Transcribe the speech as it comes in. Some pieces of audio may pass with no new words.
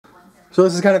So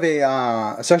this is kind of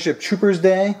a Starship Troopers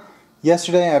day.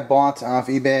 Yesterday I bought off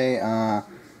eBay a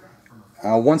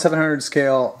 1/700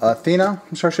 scale Athena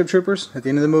from Starship Troopers at the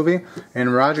end of the movie,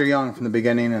 and Roger Young from the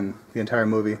beginning and the entire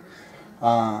movie.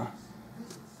 And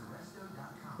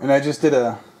I just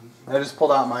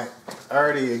pulled out my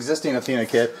already existing Athena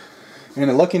kit,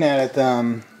 and looking at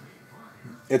it,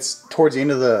 it's towards the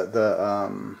end of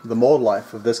the mold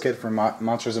life of this kit from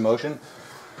Monsters in Motion.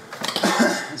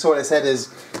 So what I said is,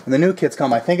 when the new kits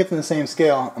come, I think it's in the same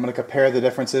scale. I'm going to compare the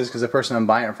differences because the person I'm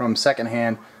buying it from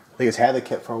secondhand, I think, has had the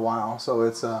kit for a while, so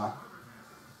it's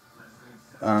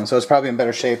probably in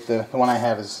better shape. The one I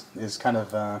have is kind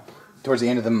of towards the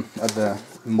end of the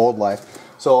mold life.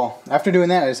 So after doing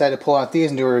that, I decided to pull out these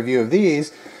and do a review of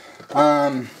these.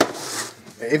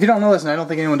 If you don't know this, and I don't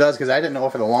think anyone does, because I didn't know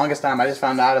for the longest time, I just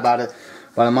found out about it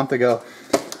about a month ago.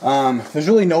 There's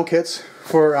really no kits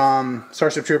for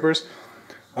Starship Troopers.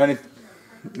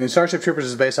 Starship Troopers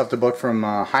is based off the book from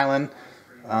Highland.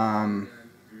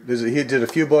 He did a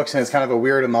few books, and it's kind of a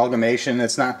weird amalgamation.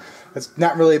 It's not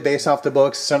really based off the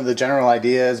books, some of the general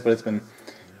ideas, but it's been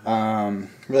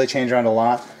really changed around a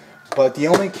lot. But the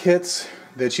only kits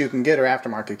that you can get are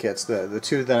aftermarket kits, the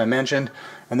two that I mentioned,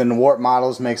 and then the Warp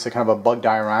Models makes a kind of a bug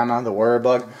diorama, the warrior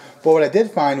bug. But what I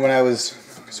did find when I was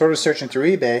sort of searching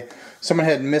through eBay, someone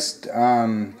had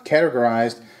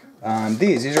categorized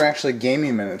these. These are actually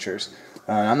gaming miniatures.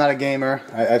 I'm not a gamer.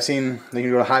 I've seen, you can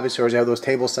go to hobby stores, they have those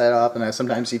tables set up, and I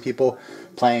sometimes see people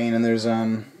playing, and there's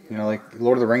like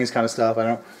Lord of the Rings kind of stuff.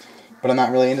 But I'm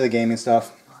not really into the gaming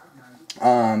stuff.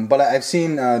 But I've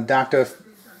seen Dr.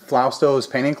 Flausto's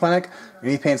painting clinic, and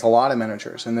he paints a lot of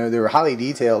miniatures, and they're highly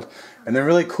detailed, and they're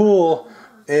really cool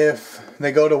if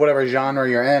they go to whatever genre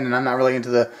you're in. And I'm not really into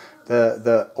the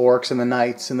orcs and the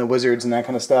knights and the wizards and that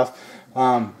kind of stuff.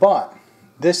 But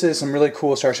this is some really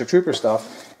cool Starship Trooper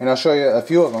stuff, and I'll show you a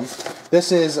few of them.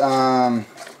 This is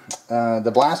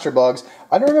the Blaster bugs.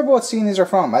 I don't remember what scene these are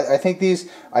from. I think these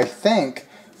are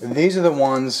the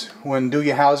ones when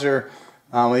Doogie Howser,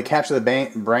 when they capture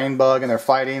the brain bug and they're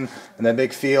fighting in that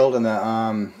big field, and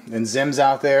and Zim's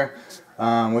out there,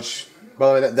 which, by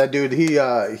the way, that dude,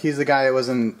 he's the guy that was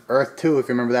in Earth 2, if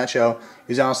you remember that show.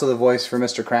 He's also the voice for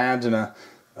Mr. Krabs and a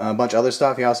bunch of other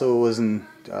stuff. He also was in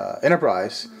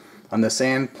Enterprise on the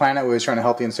Sand Planet where he was trying to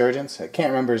help the insurgents. I can't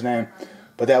remember his name,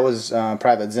 but that was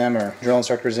Private Zim, or Drill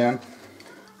Instructor Zim.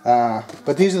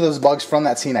 But these are those bugs from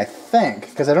that scene, I think,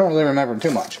 because I don't really remember them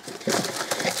too much.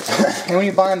 And when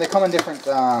you buy them, they come in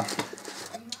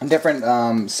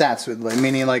different sets,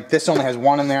 meaning like this only has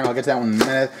one in there, and I'll get to that one in a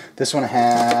minute. This one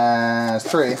has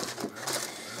 3.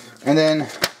 And then,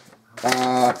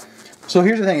 so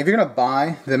here's the thing: if you're gonna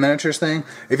buy the miniatures thing,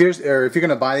 if you're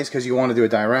gonna buy these because you want to do a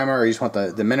diorama, or you just want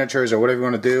the miniatures, or whatever you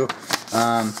want to do,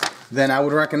 then I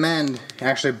would recommend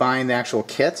actually buying the actual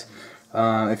kit.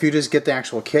 If you just get the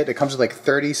actual kit, it comes with like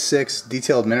 36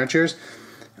 detailed miniatures.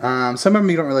 Some of them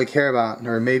you don't really care about,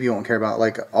 or maybe you won't care about,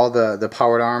 like all the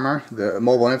powered armor, the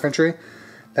mobile infantry.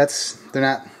 They're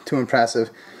not too impressive.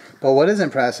 But what is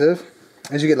impressive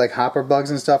is you get like hopper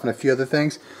bugs and stuff, and a few other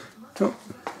things.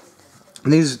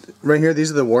 And these right here,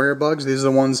 these are the warrior bugs. These are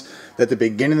the ones that at the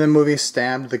beginning of the movie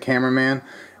stabbed the cameraman,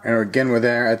 and again were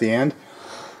there at the end.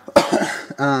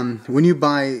 When you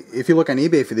buy, if you look on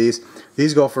eBay for these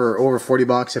go for over 40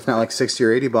 bucks, if not like 60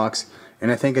 or 80 bucks,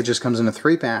 and I think it just comes in a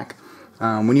 3-pack.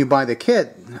 When you buy the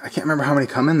kit, I can't remember how many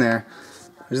come in there.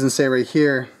 It doesn't say right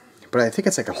here, but I think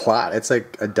it's like a lot. It's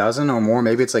like a dozen or more.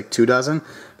 Maybe it's like 2 dozen.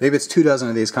 Maybe it's 2 dozen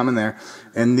of these come in there.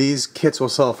 And these kits will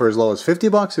sell for as low as 50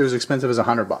 bucks or as expensive as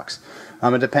 100 bucks.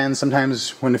 It depends.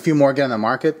 Sometimes when a few more get on the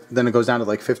market, then it goes down to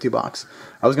like 50 bucks.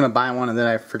 I was going to buy one, and then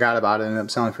I forgot about it and ended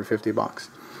up selling for 50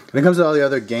 bucks. And it comes with all the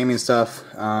other gaming stuff.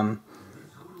 I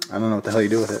don't know what the hell you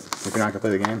do with it if you're not going to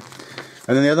play the game.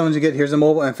 And then the other ones you get, here's the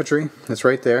mobile infantry. That's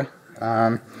right there.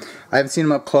 I haven't seen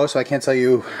them up close, so I can't tell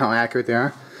you how accurate they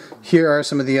are. Here are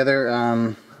some of the other,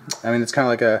 it's kind of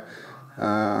like a,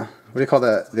 what do you call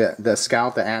the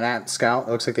scout, the AT-AT scout?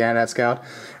 It looks like the AT-AT scout.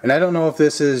 And I don't know if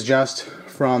this is just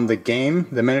from the game,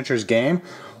 the miniatures game,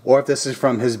 or if this is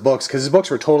from his books, because his books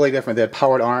were totally different. They had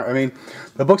powered arm.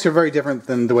 The books are very different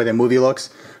than the way the movie looks,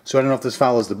 so I don't know if this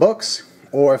follows the books,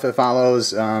 or if it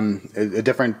follows a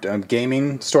different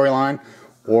gaming storyline,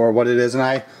 or what it is.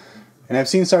 And I've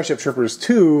seen Starship Troopers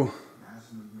 2,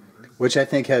 which I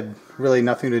think had really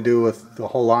nothing to do with the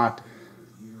whole lot.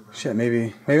 Shit,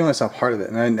 maybe I only saw part of it,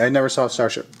 and I never saw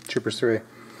Starship Troopers 3.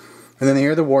 And then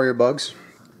here are the warrior bugs.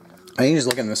 I think just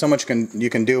look at them. There's so much you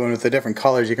can do, and with the different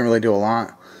colors, you can really do a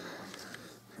lot.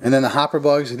 And then the hopper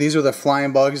bugs. These are the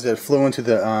flying bugs that flew into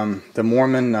the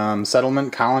Mormon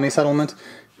colony settlement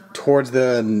towards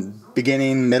the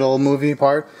beginning, middle movie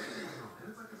part.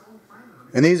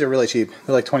 And these are really cheap.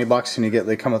 They're like 20 bucks, and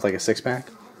they come with like a 6-pack.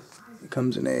 It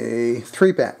comes in a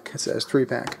 3-pack. It says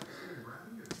 3-pack.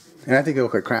 And I think they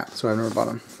look like crap, so I've never bought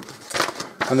them.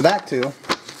 On the back too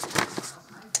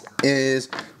is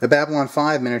the Babylon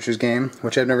 5 miniatures game,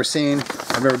 which I've never seen.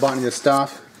 I've never bought any of this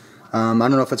stuff. I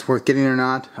don't know if it's worth getting or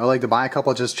not. I would like to buy a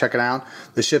couple, just check it out.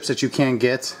 The ships that you can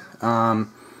get,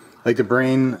 like the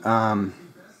Brain Flying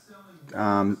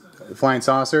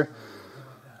Saucer.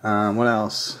 What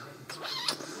else?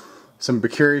 Some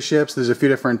Bakuri ships. There's a few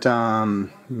different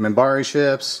Minbari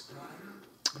ships.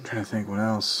 I'm trying to think what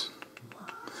else.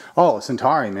 Oh,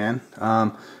 Centauri, man.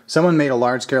 Someone made a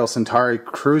large-scale Centauri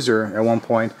cruiser at one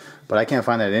point, but I can't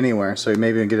find that anywhere, so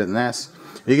maybe you can get it in this.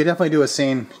 You could definitely do a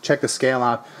scene, check the scale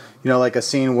out, you know, like a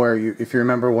scene where, if you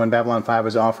remember when Babylon 5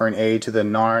 was offering aid to the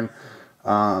Narn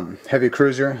heavy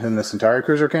cruiser, and the Centauri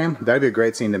cruiser came, that'd be a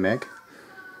great scene to make.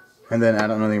 And then I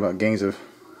don't know anything about Gangs of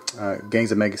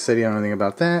Mega City, I don't know anything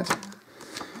about that.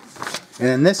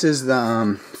 And this is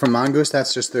the from Mongoose.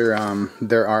 That's just their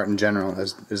art in general.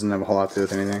 It doesn't have a whole lot to do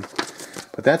with anything.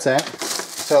 But that's it.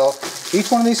 So each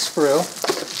one of these sprue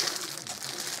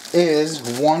is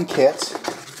one kit.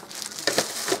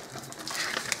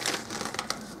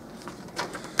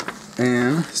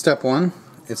 And step one,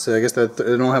 it's I guess they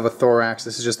don't have a thorax.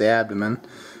 This is just the abdomen.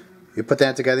 You put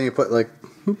that together. You put it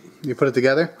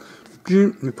together.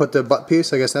 You put the butt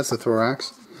piece. I guess that's the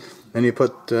thorax. Then you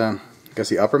put I guess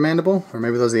the upper mandible, or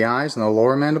maybe those are the eyes, and the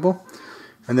lower mandible.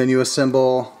 And then you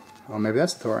assemble, oh, maybe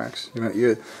that's the thorax.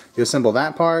 You assemble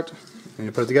that part, and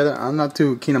you put it together. I'm not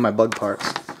too keen on my bug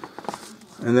parts.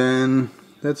 And then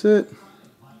that's it.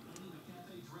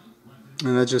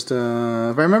 And that's just, if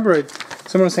I remember right,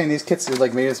 someone was saying these kits are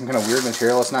like made of some kind of weird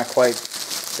material. It's not quite,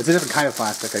 it's a different kind of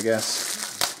plastic, I guess.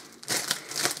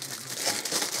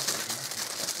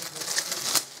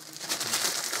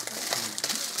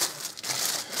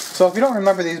 So if you don't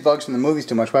remember these bugs from the movies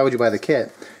too much, why would you buy the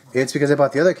kit? It's because I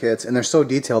bought the other kits, and they're so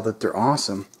detailed that they're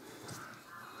awesome.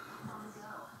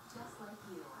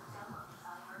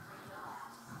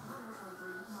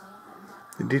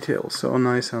 The detail is so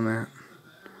nice on that.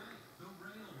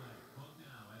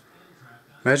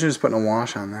 Imagine just putting a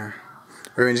wash on there,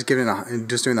 or just doing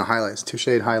the highlights,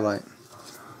 2-shade highlight.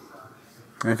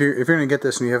 And if you're gonna get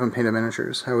this and you haven't painted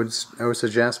miniatures, I would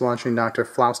suggest watching Dr.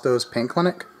 Flausto's Paint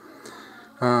Clinic.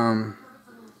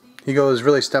 He goes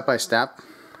really step by step,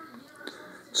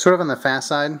 sort of on the fast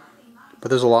side, but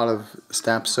there's a lot of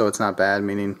steps, so it's not bad,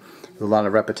 meaning there's a lot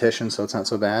of repetition, so it's not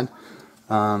so bad.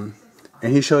 And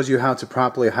he shows you how to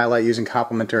properly highlight using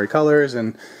complementary colors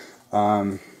and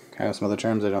kind of some other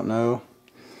terms I don't know.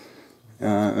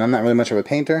 And I'm not really much of a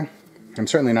painter. I'm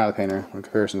certainly not a painter in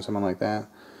comparison to someone like that.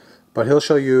 But he'll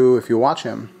show you, if you watch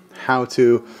him, how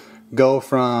to go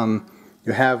from,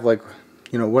 you have like,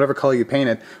 you know, whatever color you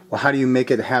painted, well, how do you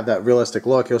make it have that realistic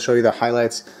look? He'll show you the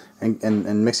highlights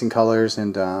and mixing colors,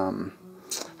 and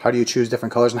how do you choose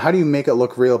different colors, and how do you make it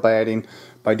look real by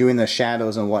doing the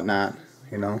shadows and whatnot,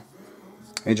 you know.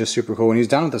 He's just super cool. When he's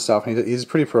done with this stuff, he's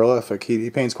pretty prolific. He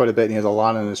paints quite a bit, and he has a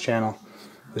lot on his channel.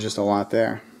 There's just a lot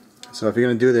there. So if you're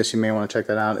going to do this, you may want to check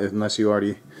that out, unless you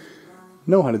already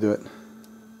know how to do it,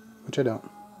 which I don't.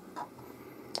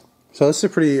 So this is a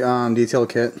pretty detailed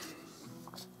kit.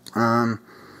 I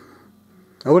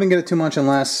wouldn't get it too much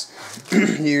unless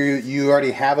you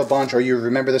already have a bunch, or you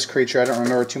remember this creature. I don't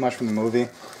remember too much from the movie.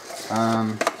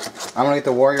 I'm going to get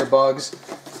the warrior bugs,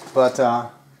 but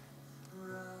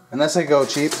unless I go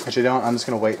cheap, which I don't, I'm just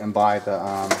going to wait and buy the,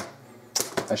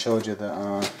 I showed you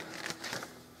the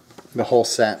whole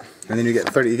set. And then you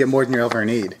get more than you'll ever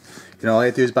need. You know, all you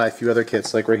have to do is buy a few other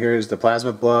kits. Like right here is the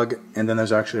plasma bug, and then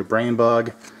there's actually a brain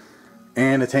bug,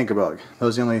 and a tanker bug.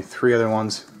 Those are the only 3 other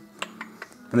ones.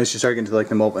 And they should start getting to like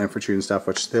the mobile infantry and stuff,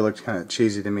 which they look kind of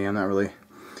cheesy to me. I'm not really.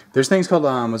 There's things called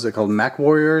what's it called, mech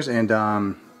warriors, and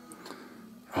I'll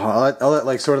let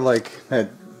like sort of like that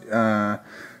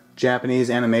Japanese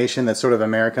animation that's sort of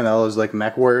American, all those like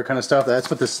mech warrior kind of stuff. That's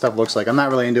what this stuff looks like. I'm not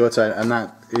really into it, so I'm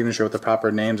not even sure what the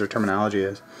proper names or terminology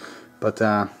is. But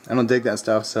I don't dig that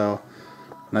stuff, so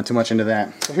I'm not too much into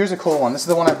that. So here's a cool one. This is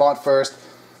the one I bought first.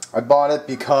 I bought it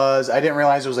because I didn't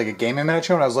realize it was like a gaming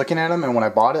miniature when I was looking at them, and when I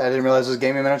bought it, I didn't realize it was a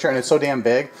gaming miniature, and it's so damn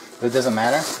big that it doesn't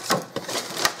matter.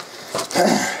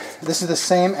 This is the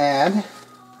same ad.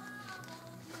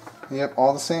 Yep,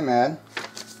 all the same ad.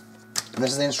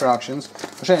 This is the instructions.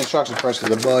 I'll show you the instructions first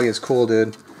because the bug is cool,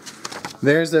 dude.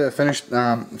 There's the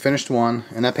finished one,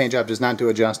 and that paint job does not do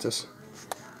it justice.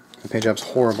 The paint job's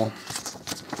horrible.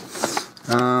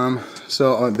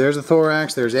 So there's the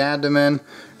thorax, there's the abdomen,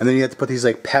 and then you have to put these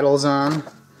like petals on.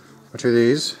 which are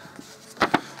these.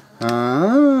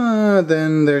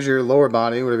 Then there's your lower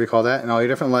body, whatever you call that, and all your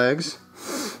different legs.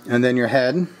 And then your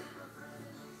head.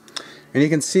 And you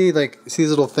can see, like, see these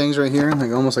little things right here,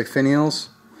 like almost like finials.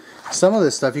 Some of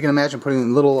this stuff you can imagine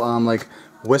putting little like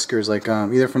whiskers, like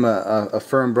either from a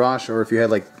firm brush, or if you had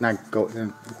like, not goat,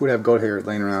 who would have goat hair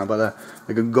laying around, but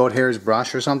like a goat hair's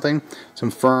brush or something,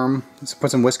 some firm, put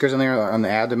some whiskers in there on the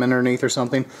abdomen underneath or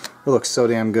something. It looks so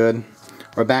damn good.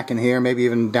 Or back in here, maybe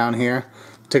even down here.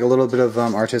 Take a little bit of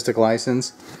artistic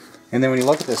license. And then when you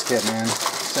look at this kit, man,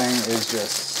 this thing is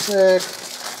just sick.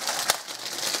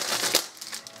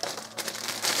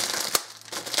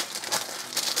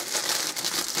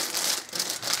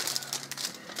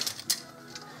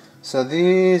 So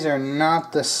these are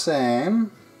not the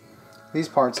same. These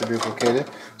parts are duplicated.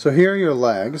 So here are your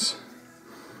legs.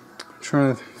 I'm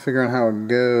trying to figure out how it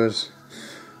goes.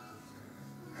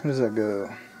 How does that go?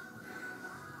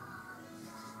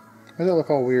 Why does that look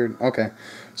all weird? Okay.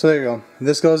 So there you go.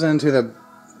 This goes into the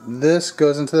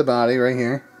body right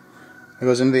here. It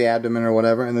goes into the abdomen or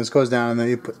whatever, and this goes down, and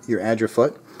then you add your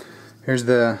foot. Here's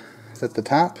the, is that the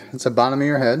top? It's the bottom of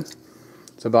your head.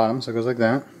 It's the bottom, so it goes like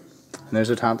that. And there's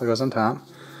the top that goes on top.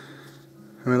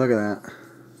 I mean, look at that.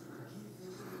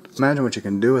 Imagine what you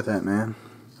can do with that, man.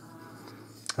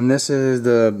 And this is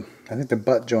the, I think the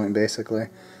butt joint, basically.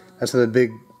 That's where the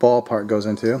big ball part goes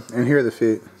into. And here are the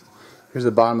feet. Here's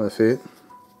the bottom of the feet.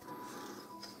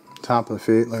 Top of the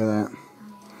feet, look at that.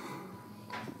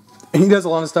 And he does a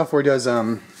lot of stuff where he does,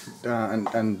 and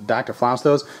Dr. Flops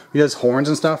does, he does horns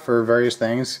and stuff for various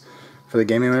things. For the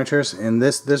gaming miniatures, and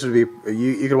this would be,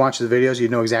 you could watch the videos,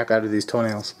 you'd know exactly how to do these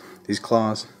toenails, these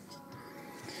claws.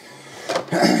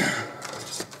 And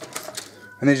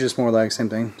these are just more legs, same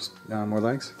thing, more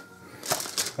legs.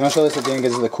 And I'll show this again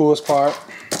because it's the coolest part.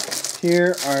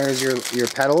 Here are your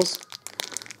pedals.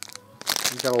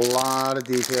 You've got a lot of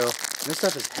detail. And this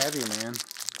stuff is heavy, man.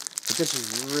 But this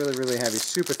is really, really heavy,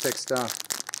 super thick stuff.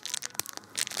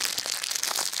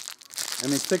 I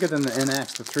mean, it's thicker than the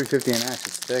NX, the 350 NX.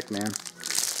 It's thick, man.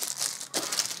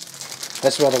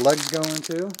 That's where all the legs go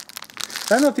into. I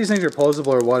don't know if these things are posable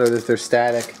or what, or if they're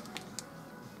static.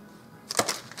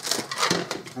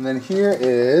 And then here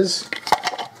is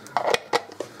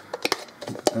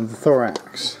the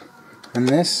thorax. And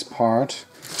this part,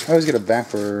 I always get it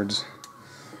backwards.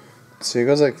 See, it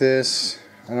goes like this.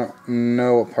 I don't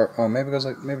know what part. Oh, maybe it goes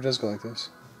like. Maybe it does go like this.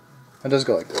 It does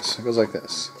go like this. It goes like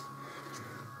this.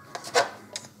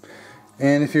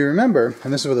 And if you remember,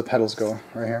 and this is where the pedals go,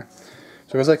 right here.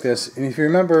 So it goes like this. And if you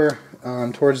remember,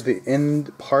 towards the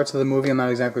end parts of the movie, I'm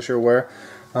not exactly sure where,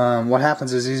 what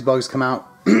happens is these bugs come out,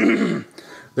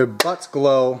 their butts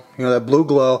glow, you know, that blue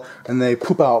glow, and they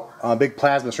poop out a big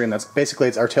plasma stream. That's basically,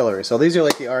 it's artillery. So these are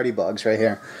like the arty bugs right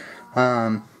here.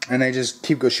 And they just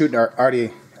keep shooting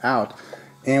arty out.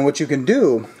 And what you can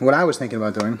do, what I was thinking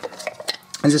about doing,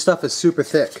 is this stuff is super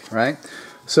thick, right?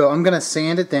 So I'm going to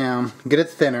sand it down, get it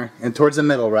thinner, and towards the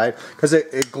middle, right? Because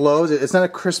it glows. It's not a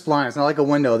crisp line. It's not like a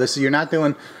window. This is, you're not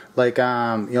doing like you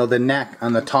know, the neck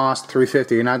on the tossed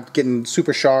 350. You're not getting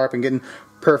super sharp and getting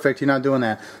perfect. You're not doing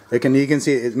that. You can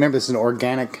see. Remember, this is an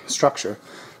organic structure.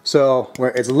 So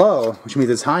where it's low, which means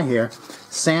it's high here,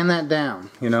 sand that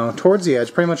down. You know, towards the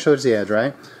edge, pretty much towards the edge,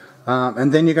 right?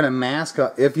 And then you're going to mask,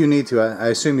 if you need to. I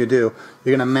assume you do.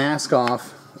 You're going to mask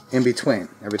off in between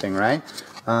everything, right?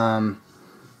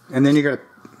 And then you're going to,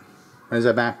 is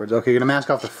that backwards? Okay, you're going to mask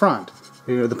off the front,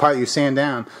 the part that you sand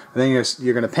down, and then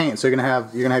you're going to paint. So you're going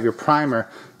to have your primer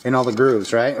in all the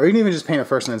grooves, right? Or you can even just paint it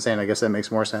first and then sand. I guess that makes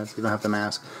more sense. You don't have to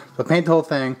mask. So paint the whole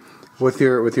thing with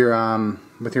your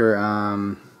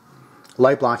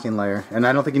light blocking layer. And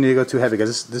I don't think you need to go too heavy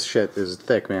because this shit is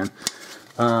thick, man.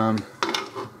 And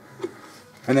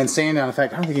then sand down. In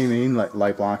fact, I don't think you even need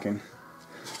light blocking.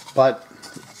 But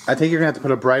I think you're going to have to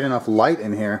put a bright enough light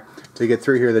in here to get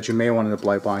through here that you may want to end up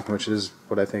light blocking, which is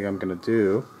what I think I'm going to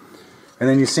do. And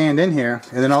then you sand in here,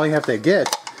 and then all you have to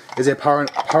get is a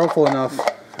powerful enough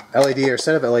LED or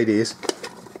set of LEDs.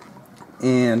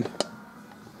 And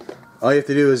all you have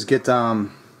to do is get a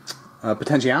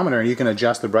potentiometer, and you can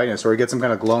adjust the brightness or get some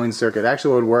kind of glowing circuit.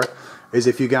 Actually, what would work is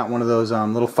if you got one of those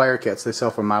little fire kits they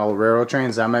sell for model railroad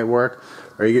trains, that might work.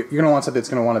 Or you're going to want something that's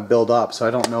going to want to build up. So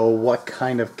I don't know what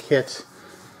kind of kit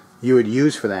you would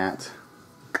use for that.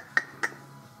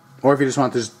 Or if you just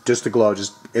want this just to glow,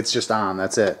 it's just on,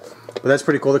 that's it. But that's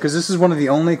pretty cool because this is one of the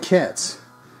only kits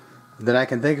that I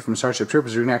can think of from Starship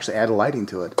Troopers where you can actually add lighting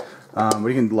to it. Where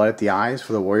you can light up the eyes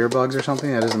for the warrior bugs or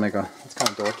something. That doesn't make a, it's kind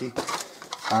of dorky.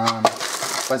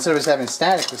 But instead of just having a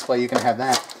static display, you can have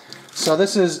that. So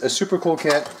this is a super cool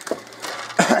kit.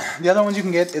 The other ones you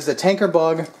can get is the Tanker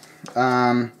Bug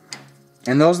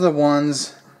And those are the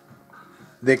ones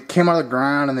that came out of the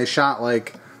ground and they shot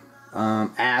like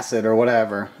acid or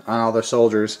whatever on all their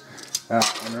soldiers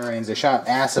and Marines. They shot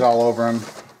acid all over them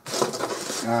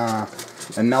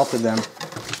and melted them.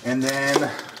 And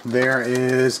then there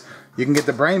is, you can get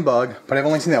the brain bug, but I've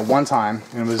only seen that one time,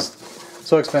 and it was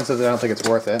so expensive that I don't think it's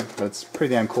worth it, but it's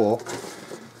pretty damn cool.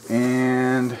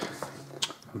 And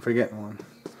I'm forgetting one.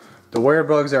 The were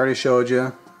bugs I already showed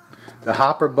you. The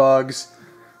hopper bugs,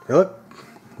 they look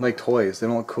like toys. They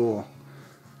don't look cool.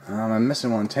 I'm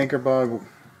missing one. Tanker bug,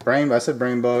 I said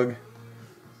brain bug.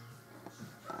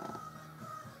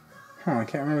 I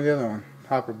can't remember the other one.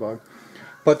 Hopper bug.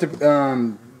 But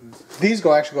these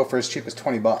actually go for as cheap as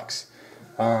 20 bucks.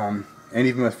 And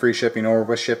even with free shipping or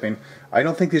with shipping. I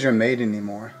don't think these are made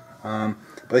anymore.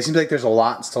 But it seems like there's a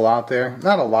lot still out there.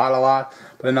 Not a lot,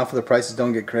 but enough where the prices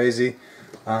don't get crazy.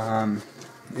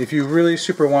 If you really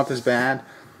super want this bad,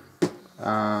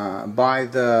 buy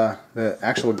the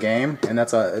actual game, and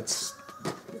it's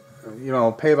you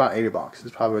know, pay about 80 bucks.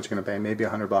 It's probably what you're gonna pay, maybe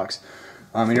 100 bucks.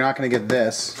 And you're not gonna get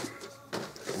this,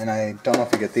 and I don't know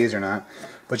if you get these or not,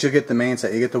 but you'll get the main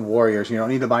set. You get the warriors. You don't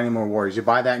need to buy any more warriors. You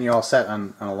buy that and you're all set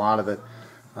on a lot of it.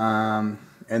 And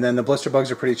then the blister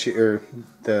bugs are pretty cheap, or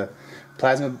the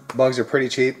plasma bugs are pretty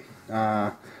cheap.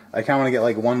 I kind of want to get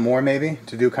like one more maybe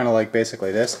to do kind of like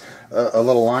basically this, a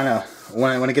little line of when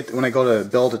I go to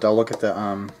build it, I'll look at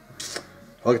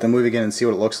the movie again and see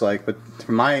what it looks like. But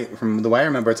from the way I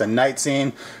remember, it's a night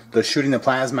scene. They're shooting the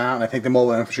plasma out, and I think the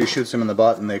mobile infantry shoots them in the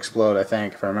butt and they explode. I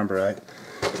think, if I remember right.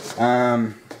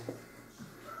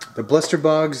 The blister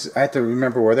bugs, I have to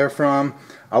remember where they're from.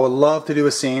 I would love to do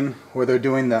a scene where they're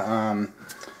doing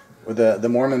with the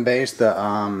Mormon base,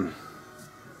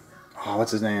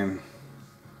 what's his name?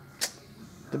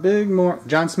 The big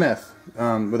John Smith,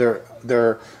 where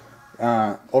they're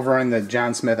overrunning the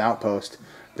John Smith outpost.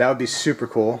 That would be super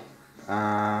cool.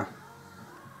 The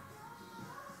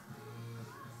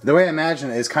way I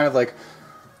imagine it is kind of like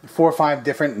 4 or 5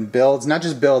 different builds, not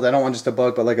just build. I don't want just a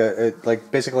bug, but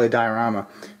like basically a diorama.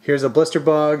 Here's the blister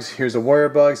bugs. Here's the warrior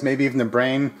bugs. Maybe even the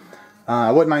brain.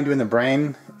 I wouldn't mind doing the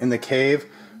brain in the cave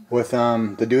with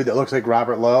the dude that looks like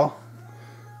Robert Lowe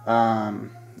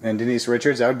and Denise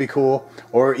Richards. That would be cool.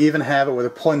 Or even have it where they're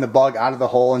pulling the bug out of the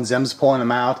hole and Zem's pulling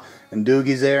him out and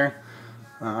Doogie's there.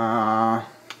 Trying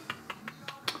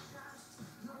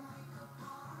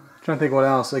to think what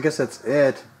else. I guess that's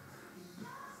it.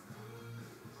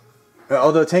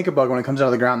 Although tanker bug, when it comes out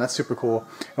of the ground, that's super cool.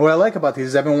 And what I like about these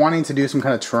is I've been wanting to do some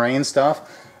kind of terrain stuff.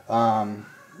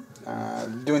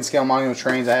 Doing scale monument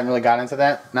trains, I haven't really got into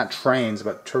that. Not trains,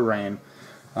 but terrain.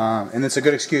 And it's a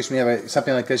good excuse when you have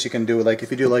something like this you can do. Like if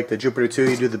you do like the Jupiter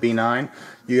 2, you do the B9,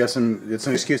 you have it's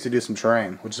an excuse to do some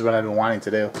terrain, which is what I've been wanting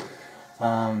to do.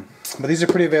 But these are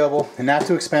pretty available and not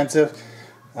too expensive.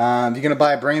 If you're going to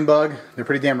buy a brain bug, they're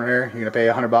pretty damn rare. You're going to pay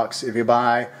 100 bucks. If you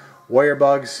buy warrior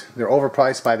bugs, they're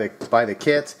overpriced by the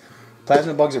kit.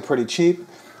 Plasma bugs are pretty cheap.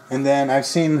 And then I've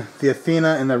seen the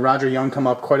Athena and the Roger Young come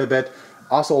up quite a bit.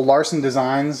 Also, Larson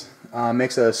Designs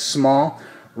makes a small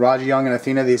Roger Young and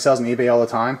Athena that he sells on eBay all the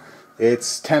time.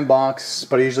 It's 10 bucks,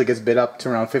 but it usually gets bid up to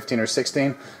around 15 or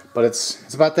 16. But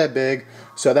it's about that big.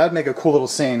 So that would make a cool little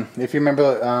scene. If you remember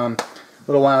a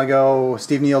little while ago,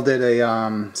 Steve Neal did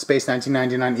a Space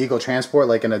 1999 Eagle transport,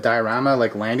 like in a diorama,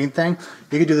 like landing thing.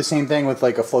 You could do the same thing with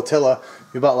like a flotilla.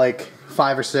 You bought like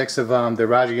 5 or 6 of the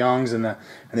Roger Youngs and the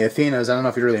Athenas. I don't know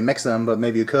if you really mix them, but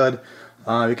maybe you could.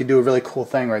 You could do a really cool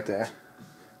thing right there.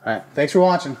 Alright, thanks for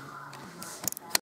watching.